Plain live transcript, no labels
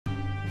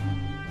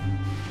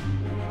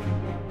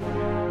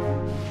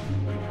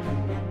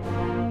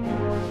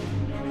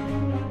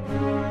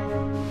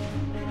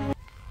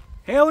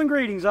Hail and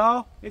greetings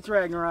all, it's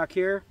Ragnarok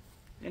here,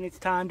 and it's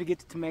time to get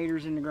the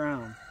tomatoes in the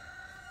ground.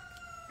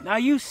 Now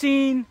you've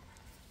seen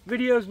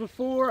videos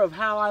before of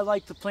how I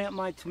like to plant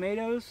my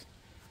tomatoes,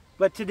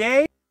 but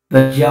today,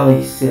 the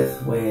Jelly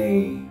Sith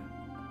way.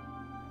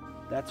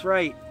 That's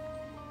right,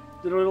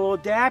 did a little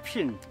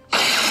adaptation,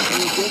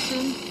 something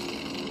different.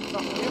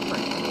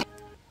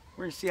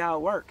 We're going to see how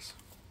it works.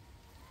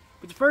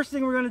 But the first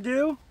thing we're going to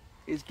do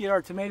is get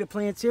our tomato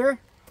plants here,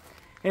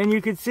 and you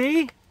can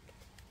see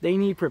they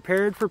need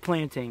prepared for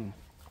planting.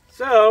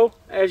 So,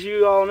 as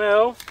you all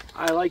know,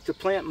 I like to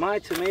plant my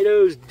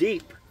tomatoes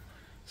deep.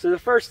 So the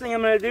first thing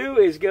I'm going to do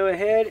is go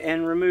ahead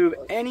and remove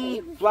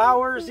any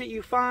flowers that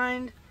you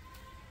find.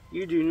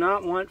 You do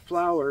not want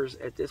flowers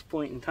at this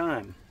point in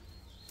time.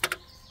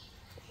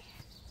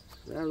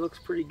 That looks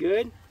pretty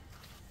good.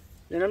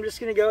 Then I'm just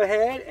going to go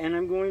ahead and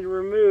I'm going to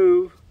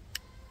remove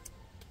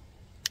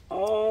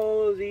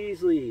all of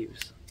these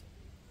leaves.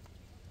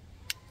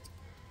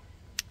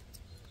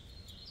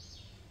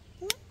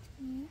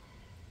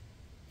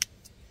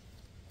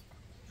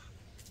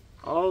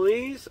 All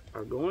these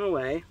are going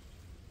away.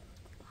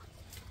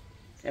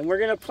 And we're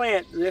going to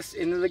plant this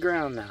into the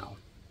ground now.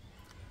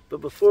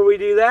 But before we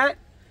do that,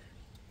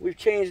 we've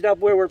changed up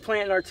where we're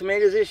planting our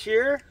tomatoes this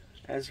year,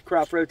 as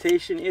crop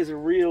rotation is a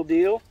real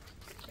deal.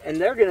 And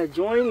they're going to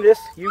join this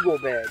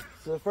hugel bed.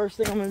 So the first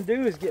thing I'm going to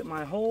do is get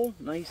my hole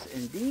nice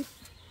and deep.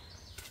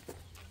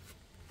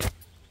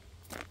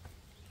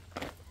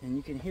 And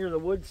you can hear the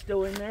wood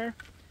still in there.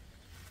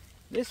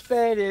 This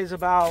bed is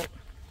about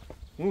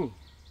 4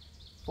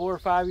 or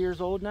 5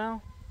 years old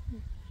now,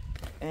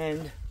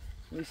 and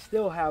we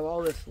still have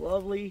all this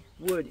lovely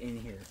wood in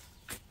here.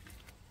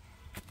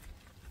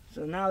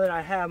 So now that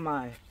I have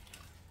my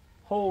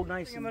hole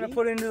nice and deep, I'm going to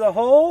put into the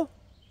hole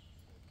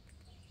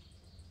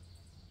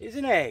is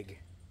an egg.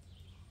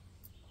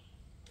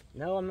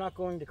 No, I'm not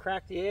going to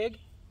crack the egg.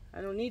 I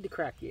don't need to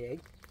crack the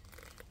egg.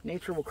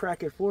 Nature will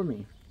crack it for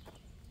me.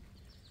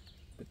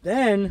 But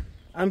then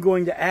I'm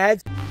going to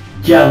add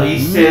Jelly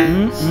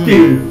Sith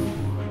stew.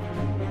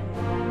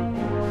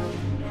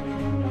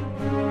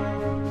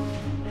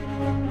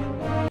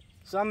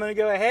 So I'm going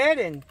to go ahead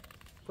and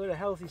put a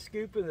healthy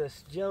scoop of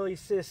this Jelly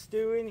Sith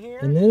stew in here.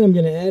 And then I'm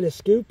going to add a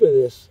scoop of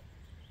this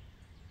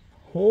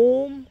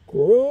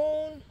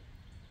homegrown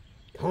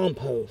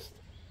compost.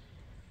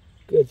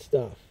 Good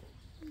stuff.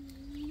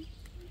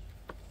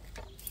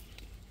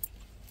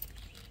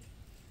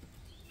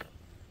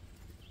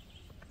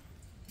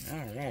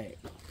 Alright.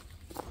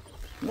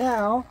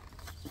 Now,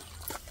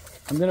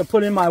 I'm going to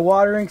put in my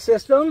watering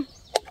system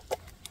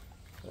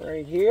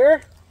right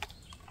here.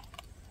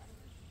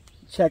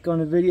 Check on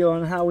the video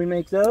on how we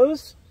make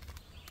those.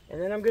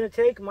 And then I'm going to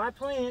take my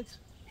plants,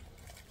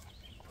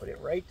 put it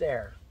right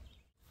there.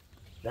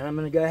 Then I'm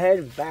going to go ahead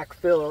and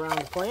backfill around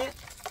the plant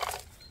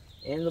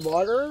and the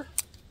waterer.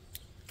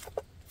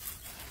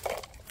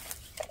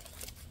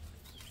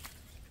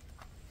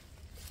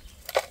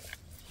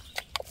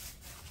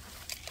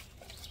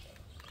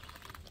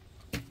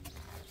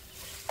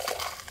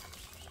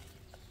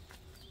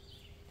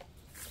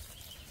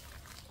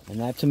 And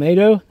that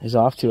tomato is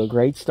off to a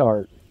great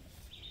start.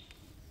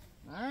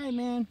 Alright,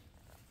 man,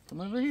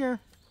 come over here,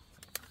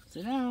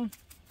 sit down.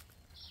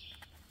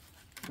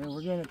 So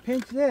we're going to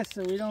pinch this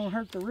so we don't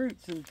hurt the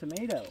roots of the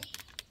tomato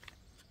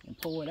and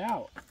pull it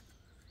out.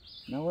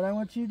 Now what I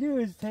want you to do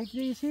is take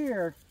these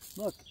here,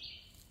 look,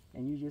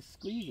 and you just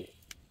squeeze it.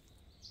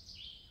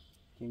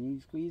 Can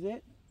you squeeze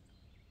it?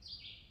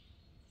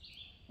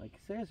 Like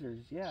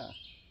scissors, yeah.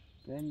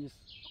 Then just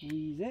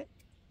squeeze it,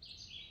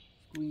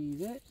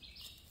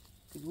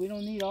 because we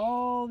don't need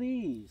all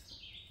these.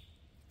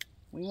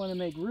 We want to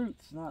make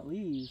roots, not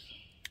leaves.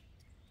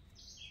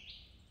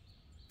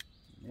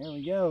 There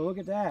we go, look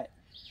at that.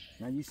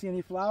 Now do you see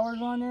any flowers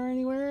on there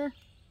anywhere?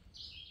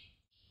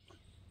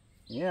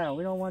 Yeah,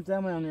 we don't want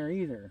them on there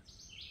either.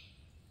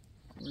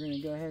 We're going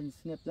to go ahead and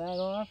snip that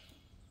off.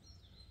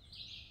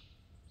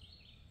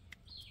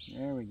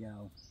 There we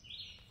go.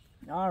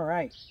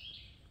 Alright,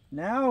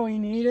 now we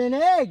need an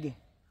egg.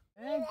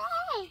 Egg.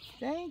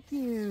 Thank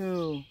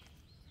you.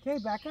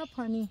 Okay, back up,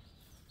 honey.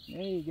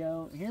 There you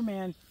go. Here,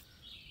 man.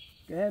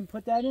 Go ahead and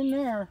put that in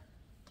there.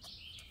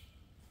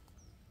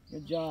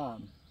 Good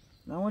job.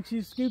 Now I want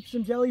you to scoop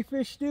some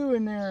jellyfish stew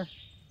in there.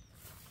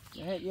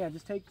 Go ahead, yeah,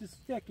 just take the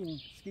stick and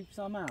scoop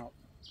some out.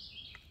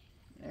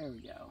 There we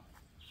go.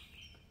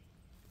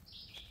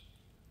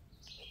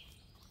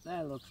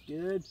 That looks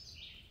good.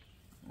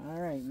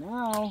 Alright,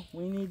 now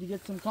we need to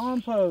get some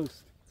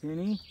compost.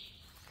 Tinny.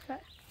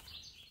 Okay.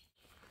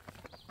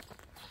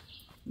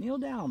 Kneel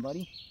down,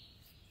 buddy.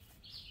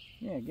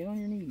 Yeah, get on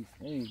your knees.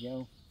 There you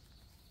go.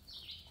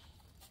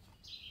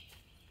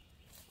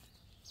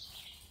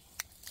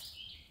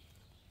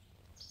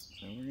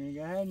 So we're going to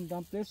go ahead and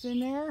dump this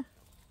in there.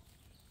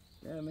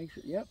 Yeah, make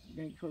sure, yep,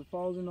 make sure it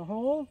falls in the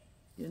hole.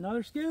 Get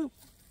another scoop.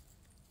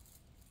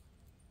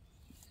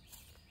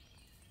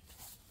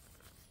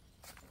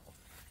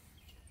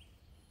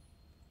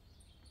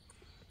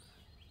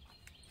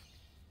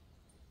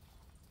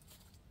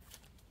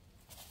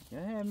 Go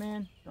ahead,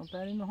 man. Dump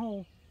that in the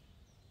hole.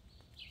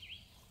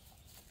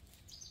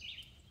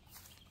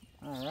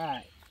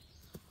 Alright.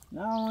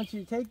 Now I want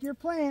you to take your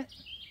plant.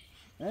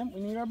 And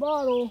we need our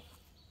bottle.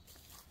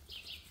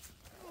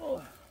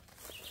 Oh.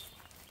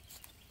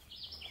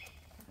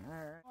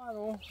 Alright.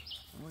 Bottle.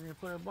 And we're going to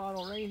put our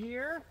bottle right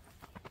here.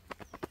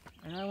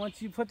 And I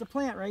want you to put the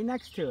plant right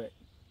next to it.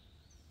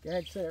 Go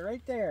ahead, set it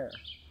right there.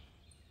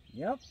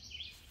 Yep.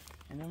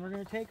 And then we're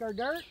going to take our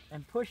dirt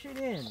and push it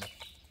in.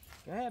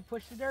 Go ahead,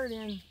 push the dirt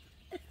in.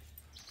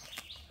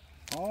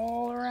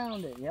 All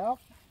around it, yep.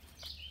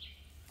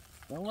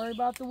 Don't worry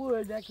about the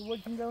wood. That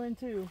wood can go in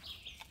too.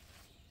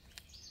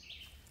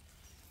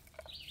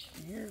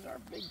 And here's our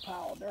big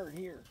pile of dirt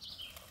here.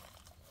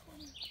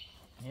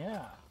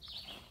 Yeah.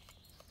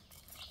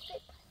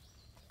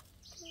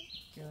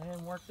 Go ahead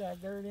and work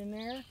that dirt in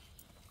there.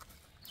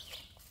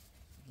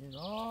 Get it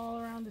all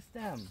around the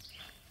stem.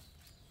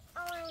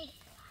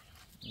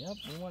 Yep,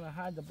 we want to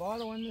hide the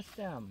bottle in the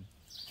stem.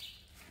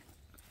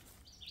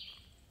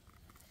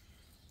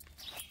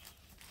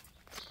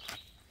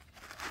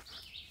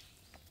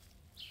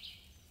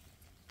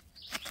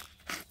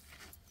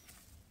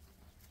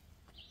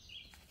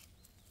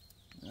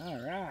 All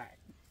right.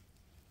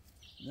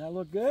 Does that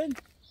look good?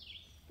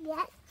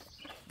 Yes.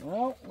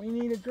 Well, we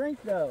need a drink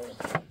though.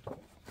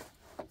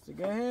 So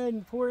go ahead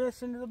and pour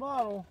this into the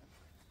bottle.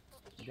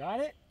 You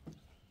got it?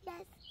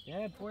 Yes. Go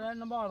ahead, pour that in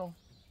the bottle.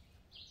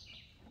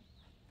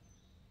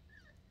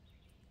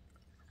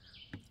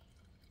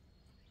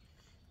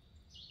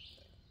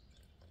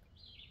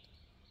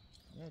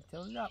 Yeah,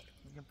 tilt it up.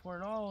 You can pour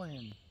it all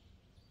in.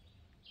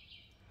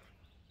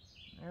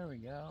 There we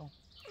go.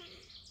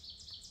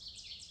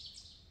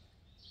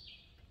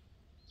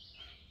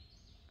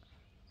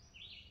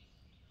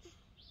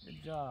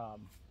 Good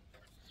job.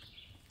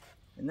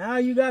 And now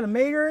you got a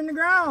mater in the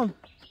ground.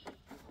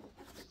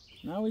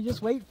 Now we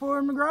just wait for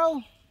them to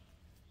grow.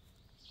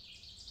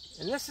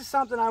 And this is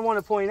something I want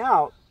to point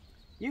out.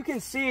 You can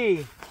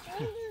see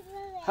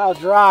how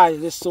dry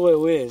this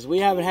soil is. We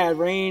haven't had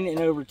rain in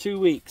over 2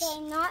 weeks.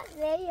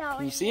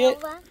 Can you see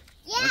it?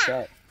 Yeah.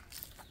 Okay.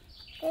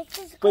 This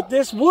is But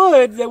this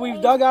wood that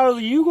we've dug out of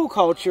the yugal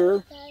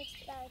culture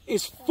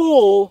is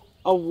full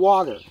of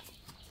water.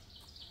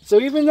 So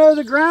even though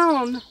the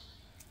ground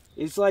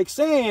is like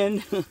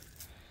sand,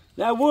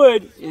 that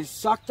wood is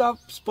sucked up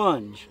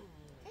sponge,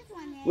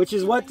 which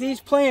is what these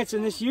plants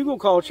in this yugal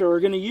culture are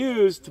going to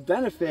use to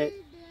benefit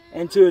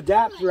and to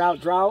adapt throughout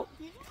drought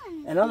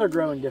and other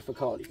growing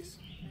difficulties.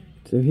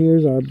 So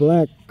here's our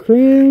black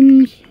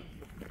crims,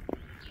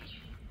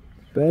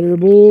 better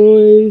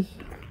boys,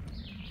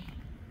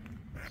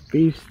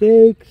 beef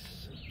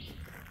steaks,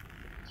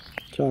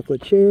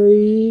 chocolate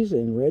cherries,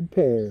 and red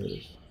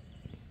pears.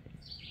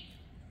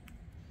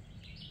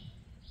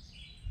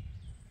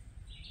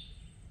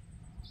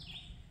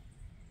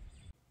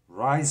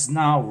 Rise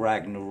now,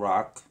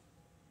 Ragnarok.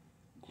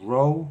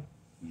 Grow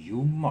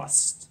you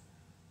must.